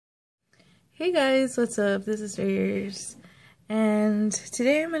Hey guys, what's up? This is Rayers, and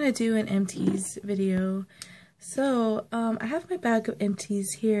today I'm gonna do an empties video. So, I have my bag of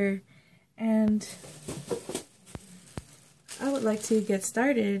empties here, and I would like to get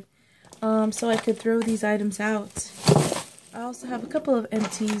started, so I could throw these items out. I also have a couple of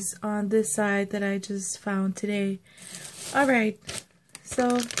empties on this side that I just found today. Alright,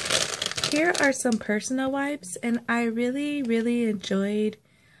 so here are some personal wipes, and I really enjoyed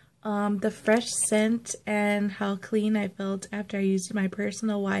the fresh scent and how clean I felt after I used my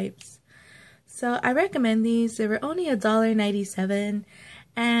personal wipes. So I recommend these. They were only $1.97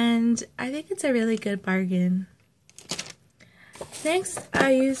 and I think it's a really good bargain. Next,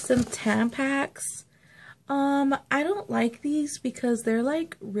 I used some Tampaks. I don't like these because they're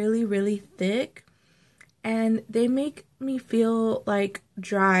like really thick and they make me feel like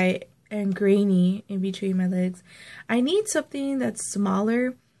dry and grainy in between my legs. I need something that's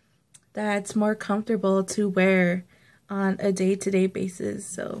smaller, that's more comfortable to wear on a day-to-day basis.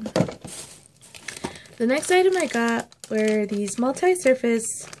 So the next item I got were these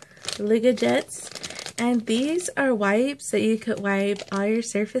multi-surface Ligajets, and these are wipes that you could wipe all your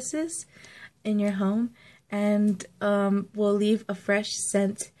surfaces in your home and will leave a fresh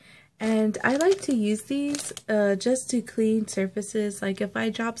scent. And I like to use these just to clean surfaces. Like if I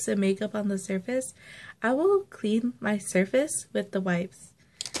drop some makeup on the surface, I will clean my surface with the wipes.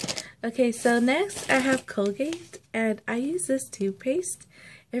 Okay, so next I have Colgate, and I use this toothpaste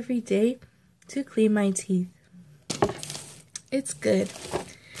every day to clean my teeth. It's good.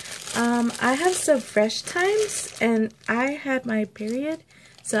 I have some Fresh Times, and I had my period,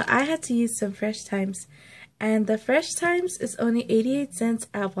 so I had to use some Fresh Times. And the Fresh Times is only 88 cents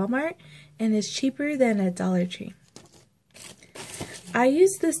at Walmart, and is cheaper than at Dollar Tree. I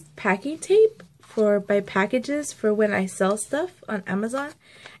use this packing tape for my packages for when I sell stuff on Amazon,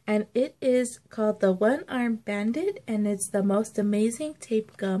 and it is called the One Arm Bandit, and it's the most amazing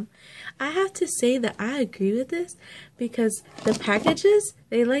tape gum. I have to say that I agree with this because the packages,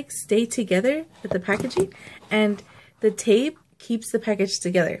 they like stay together with the packaging, and the tape keeps the package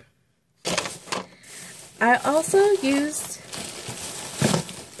together. I also used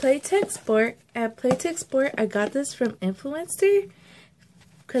Playtex Sport. At Playtex Sport, I got this from Influencer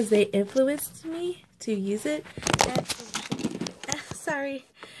because they influenced me to use it. And, sorry.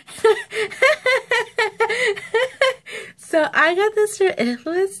 So I got this from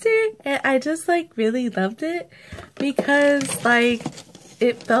Influencer, and I just like really loved it because like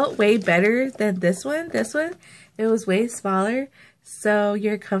it felt way better than this one. This one, it was way smaller, so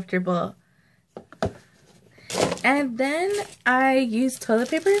you're comfortable. And then I used toilet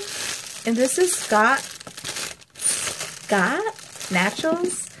paper, and this is Scott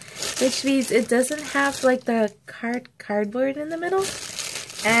Naturals, which means it doesn't have like the cardboard in the middle.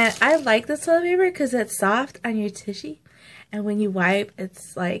 And I like this toilet paper because it's soft on your tissue, and when you wipe,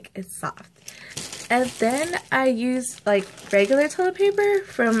 it's soft. And then I used like regular toilet paper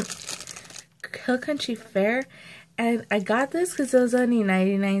from Hill Country Fair, and I got this because it was only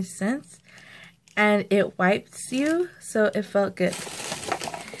 99 cents. And it wipes you, so it felt good.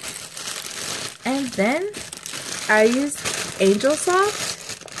 And then I used Angel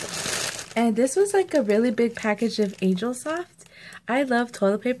Soft, and this was like a really big package of Angel Soft. I love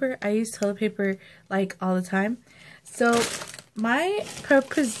toilet paper. I use toilet paper like all the time. So my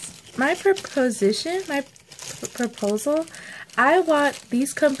proposal, I want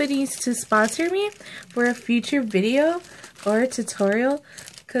these companies to sponsor me for a future video or a tutorial,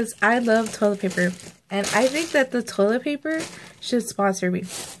 because I love toilet paper, and I think that the toilet paper should sponsor me.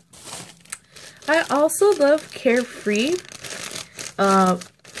 I also love Carefree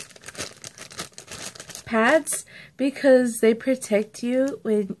pads because they protect you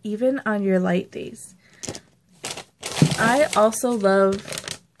even on your light days. I also love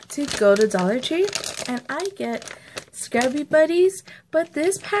to go to Dollar Tree, and I get Scrubby Buddies, but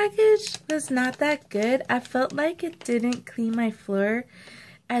this package was not that good. I felt like it didn't clean my floor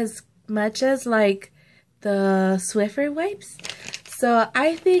as much as like the Swiffer wipes. So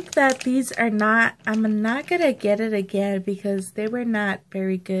I think that these are not, I'm not gonna get it again because they were not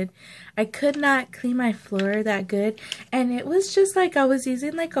very good. I could not clean my floor that good, and it was just like I was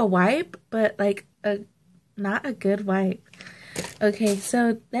using like a wipe, but like not a good wipe. Okay,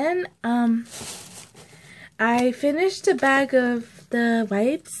 so then I finished a bag of the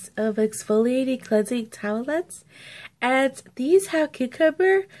wipes of exfoliating cleansing towelettes, and these have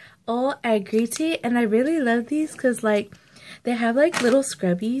cucumber, oil, and green tea, and I really love these because like they have like little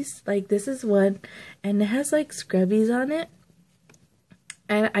scrubbies. Like this is one, and it has like scrubbies on it,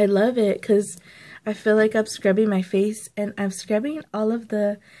 and I love it because I feel like I'm scrubbing my face, and I'm scrubbing all of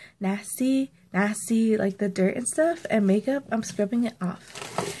the nasty, like the dirt and stuff and makeup. I'm scrubbing it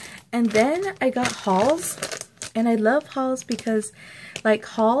off. And then I got Halls, and I love Halls because like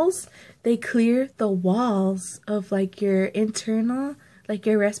Halls, they clear the walls of like your internal, like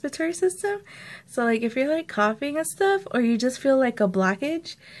your respiratory system. So like if you're like coughing and stuff, or you just feel like a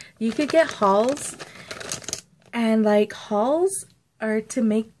blockage, you could get Halls. And like Halls are to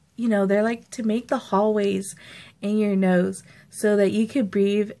make, you know, they're like to make the hallways in your nose so that you could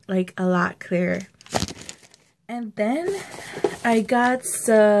breathe like a lot clearer. And then I got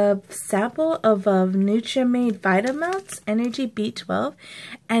a sample of Nutrimade Vitamelts Energy B12,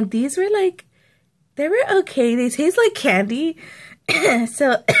 and these were like, they were okay. They taste like candy.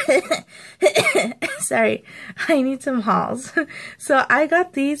 So sorry, I need some Halls. So I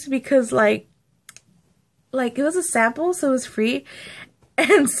got these because like it was a sample, so it was free.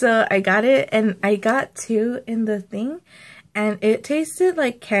 And so I got it, and I got 2 in the thing, and it tasted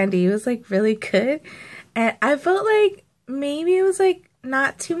like candy. It was like really good. And I felt like maybe it was like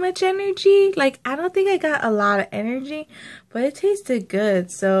not too much energy. Like I don't think I got a lot of energy, but it tasted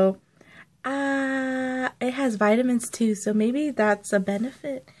good. So it has vitamins too, so maybe that's a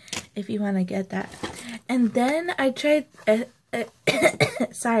benefit if you want to get that. And then I tried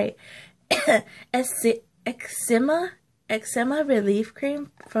sorry, eczema relief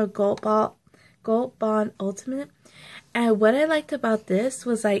cream for Gold Bond Ultimate. And what I liked about this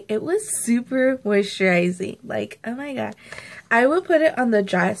was like it was super moisturizing. Like, oh my god, I would put it on the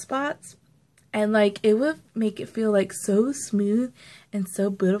dry spots, and like it would make it feel like so smooth and so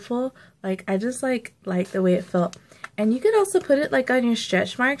beautiful. Like I just like the way it felt. And you could also put it like on your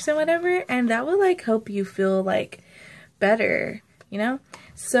stretch marks and whatever, and that would like help you feel like better, you know.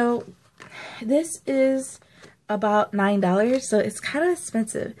 So this is about $9, so it's kind of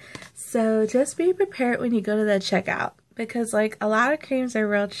expensive. So just be prepared when you go to the checkout, because like a lot of creams are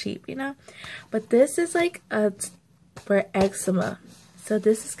real cheap, you know. But this is like for eczema, so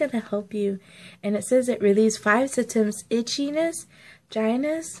this is gonna help you. And it says it relieves 5 symptoms: itchiness,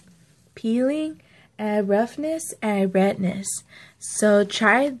 dryness, peeling, and roughness, and redness. So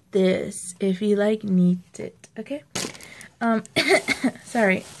try this if you like need it, okay?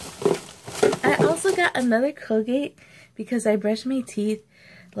 Sorry. I also got another Colgate because I brush my teeth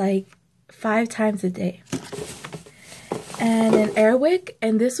like 5 times a day. And an Airwick,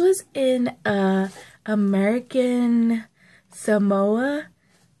 and this was in American Samoa.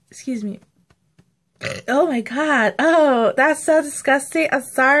 Excuse me. Oh my god. Oh, that's so disgusting. I'm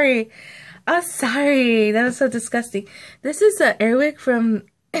sorry. I'm sorry. That was so disgusting. This is an Airwick from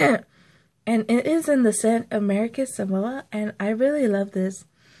and it is in the scent American Samoa, and I really love this.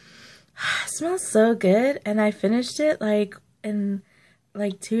 It smells so good, and I finished it like in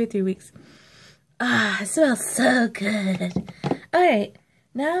like 2 or 3 weeks. It smells so good. Alright,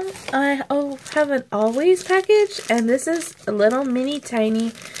 now I have an Always package, and this is a little mini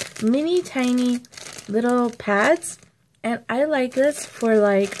tiny little pads, and I like this for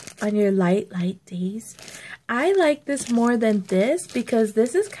like on your light days. I like this more than this because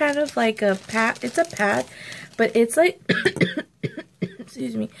this is kind of like a pad. It's a pad, but it's like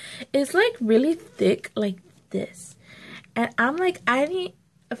excuse me, it's like really thick like this. And I'm like, I need,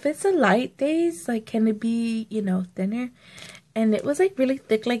 if it's a light days, like can it be, you know, thinner? And it was like really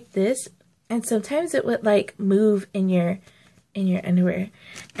thick like this, and sometimes it would like move in your underwear.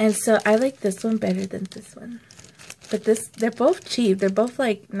 And so I like this one better than this one. But they're both cheap. They're both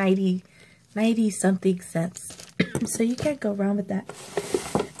like 90 something cents. So you can't go wrong with that.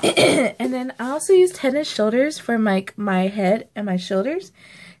 And then I also used Head and Shoulders for my head and my shoulders,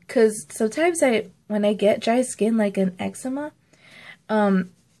 because sometimes when I get dry skin like an eczema,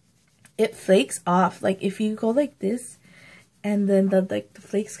 it flakes off. Like if you go like this, and then the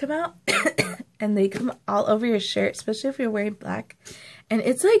flakes come out and they come all over your shirt, especially if you're wearing black. And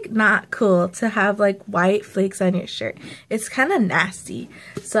it's like not cool to have like white flakes on your shirt. It's kind of nasty.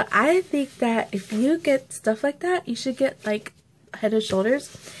 So I think that if you get stuff like that, you should get like Head and Shoulders.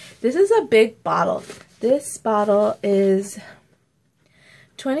 This is a big bottle. This bottle is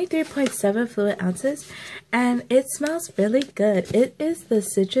 23.7 fluid ounces, and it smells really good. It is the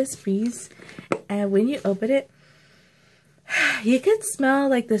Citrus Breeze, and when you open it, you can smell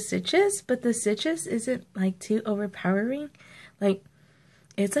like the citrus, but the citrus isn't like too overpowering. Like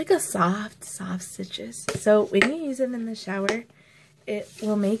it's like a soft citrus. So when you use it in the shower, it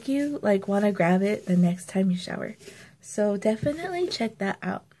will make you like want to grab it the next time you shower. So definitely check that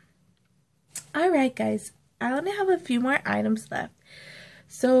out. Alright guys, I only have a few more items left.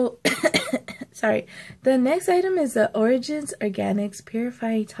 So sorry. The next item is the Origins Organics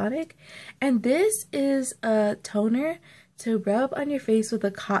Purifying Tonic. And this is a toner to rub on your face with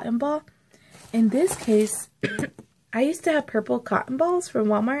a cotton ball. In this case, I used to have purple cotton balls from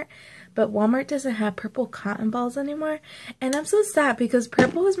Walmart, but Walmart doesn't have purple cotton balls anymore. And I'm so sad because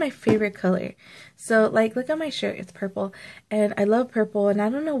purple is my favorite color. So, like, look at my shirt. It's purple. And I love purple. And I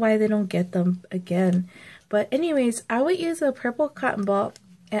don't know why they don't get them again. But anyways, I would use a purple cotton ball.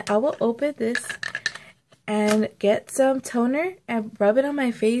 And I will open this and get some toner and rub it on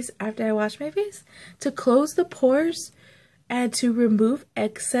my face after I wash my face to close the pores and to remove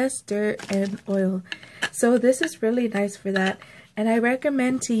excess dirt and oil. So this is really nice for that. And I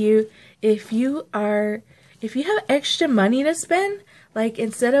recommend to you, if you have extra money to spend, like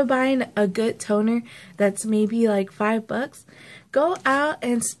instead of buying a good toner that's maybe like $5, go out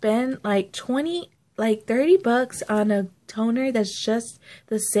and spend like 30 bucks on a toner that's just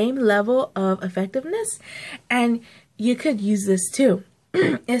the same level of effectiveness, and you could use this too.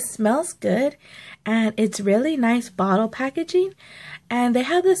 It smells good, and it's really nice bottle packaging, and they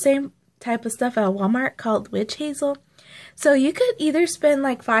have the same type of stuff at Walmart called witch hazel. So you could either spend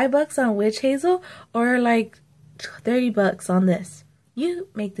like $5 on witch hazel or like 30 bucks on this. You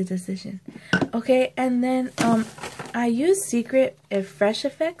make the decision. Okay, and then I use Secret Fresh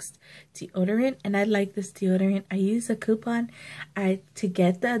Effects deodorant, and I like this deodorant. I use a coupon to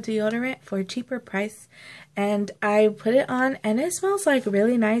get the deodorant for a cheaper price, and I put it on, and it smells like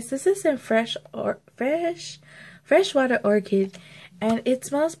really nice. This is in freshwater orchid, and it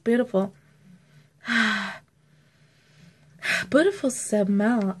smells beautiful. Beautiful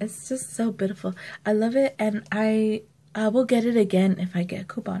smell. It's just so beautiful. I love it, and I will get it again if I get a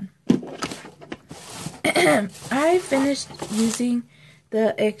coupon. I finished using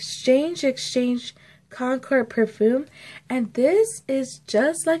the Exchange Concord perfume, and this is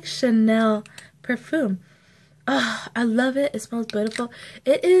just like Chanel perfume. Oh, I love it. It smells beautiful.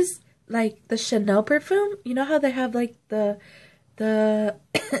 It is like the Chanel perfume. You know how they have like the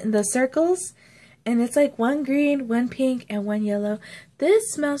the circles, and it's like one green, one pink, and one yellow.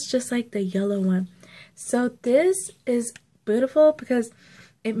 This smells just like the yellow one. So this is beautiful because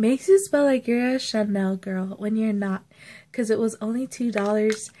it makes you smell like you're a Chanel girl when you're not. Because it was only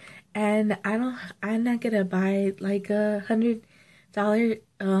 $2, and I'm not gonna buy like $100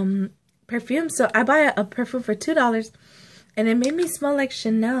 perfume. So I buy a perfume for $2, and it made me smell like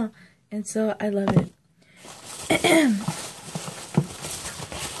Chanel, and so I love it.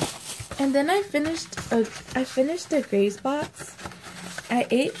 And then I finished the Grace box. I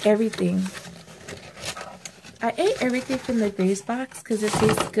ate everything. I ate everything from the Grace box because it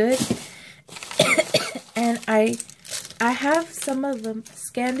tastes good. And I have some of the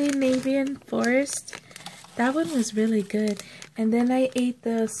Scandinavian Forest. That one was really good. And then I ate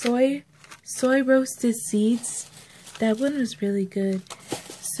the soy roasted seeds. That one was really good.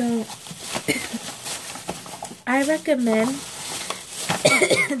 So I recommend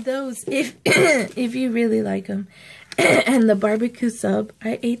those if you really like them. And the barbecue sub,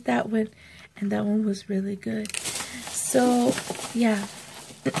 I ate that one, and that one was really good. So yeah.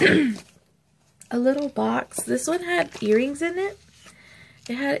 A little box. This one had earrings in it.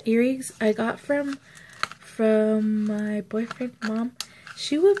 It had earrings I got from my boyfriend's mom.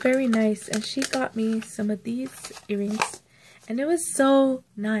 She was very nice, and she got me some of these earrings, and it was so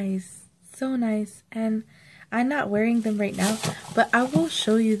nice, and I'm not wearing them right now, but I will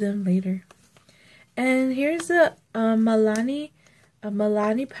show you them later. And here's a Milani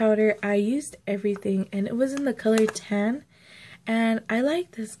powder. I used everything, and it was in the color tan. And I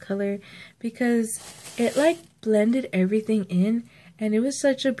like this color because it like blended everything in, and it was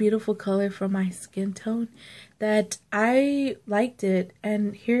such a beautiful color for my skin tone that I liked it.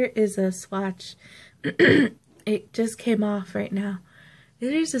 And here is a swatch. It just came off right now.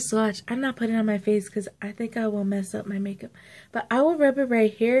 There's a swatch. I'm not putting it on my face because I think I will mess up my makeup, but I will rub it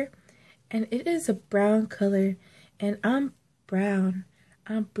right here, and it is a brown color, and I'm brown.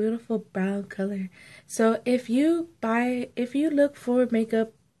 I'm beautiful brown color. So if you look for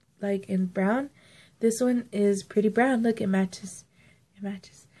makeup like in brown, this one is pretty brown. Look, it matches.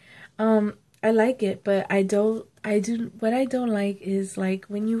 I like it, but what I don't like is like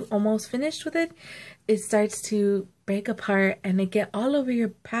when you almost finished with it, it starts to break apart and it get all over your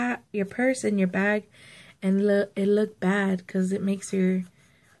purse and your bag, and it look bad because it makes your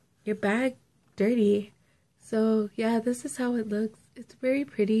bag dirty. So yeah, this is how it looks. It's very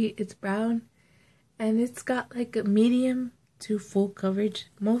pretty. It's brown, and it's got like a medium to full coverage,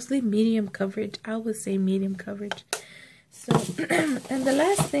 mostly medium coverage. I would say medium coverage. So and the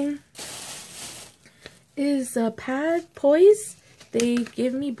last thing is Pad Poise. they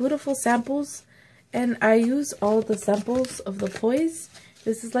give me beautiful samples, and I use all the samples of the toys.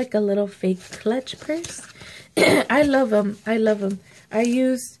 This is like a little fake clutch purse. I love them. I love them. I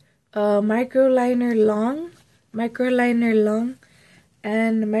used microliner long,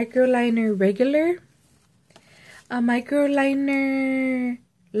 and microliner regular, a microliner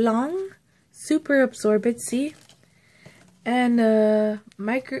long, super absorbency, and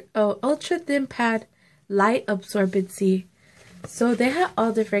ultra thin pad, light absorbency. So they have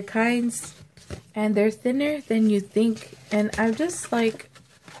all different kinds, and they're thinner than you think. And I just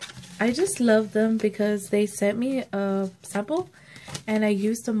love them because they sent me a sample and I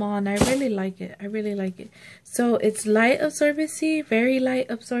used them all, and I really like it. I really like it. So it's light absorbency, very light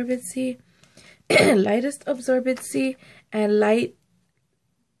absorbency, lightest absorbency, and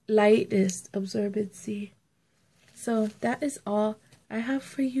lightest absorbency. So that is all I have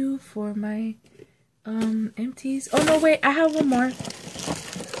for you for my empties. Oh no, wait, I have one more.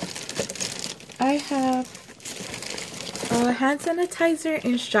 I have a hand sanitizer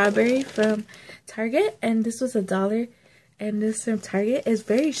in strawberry from Target, and this was $1. And this from Target is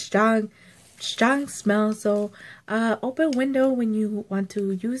very strong smell. So open window when you want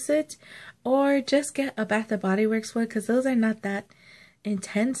to use it, or just get a Bath and Body Works one, because those are not that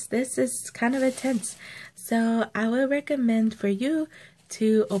intense. This is kind of intense, so I would recommend for you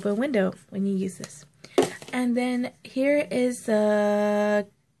to open window when you use this. And then here is the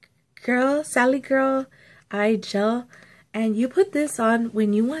Sally Girl eye gel, and you put this on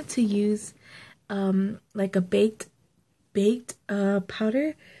when you want to use like a baked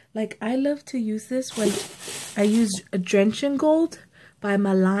powder. Like I love to use this when I use a Drenching Gold by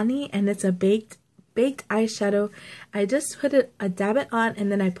Milani, and it's a baked eyeshadow. I just put it, I dab it on, and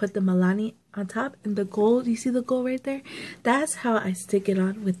then I put the Milani on top, and the gold, you see the gold right there? That's how I stick it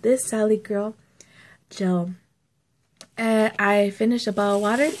on with this Sally Girl gel. And I finished a bottle of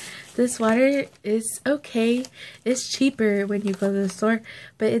water. This water is okay. It's cheaper when you go to the store,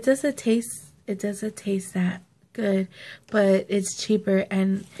 but it doesn't taste that good, but it's cheaper,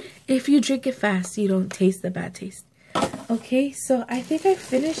 and if you drink it fast, you don't taste the bad taste. Okay, so I think I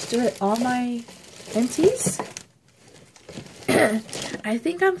finished with all my empties. I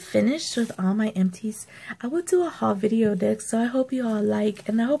think I'm finished with all my empties. I will do a haul video next, so I hope you all like,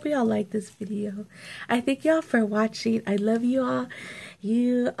 and I hope you all like this video. I thank y'all for watching. I love you all.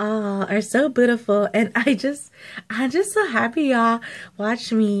 You all are so beautiful, and I'm just so happy y'all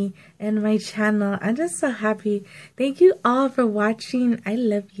watch me and my channel. I'm just so happy. Thank you all for watching. I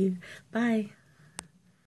love you. Bye.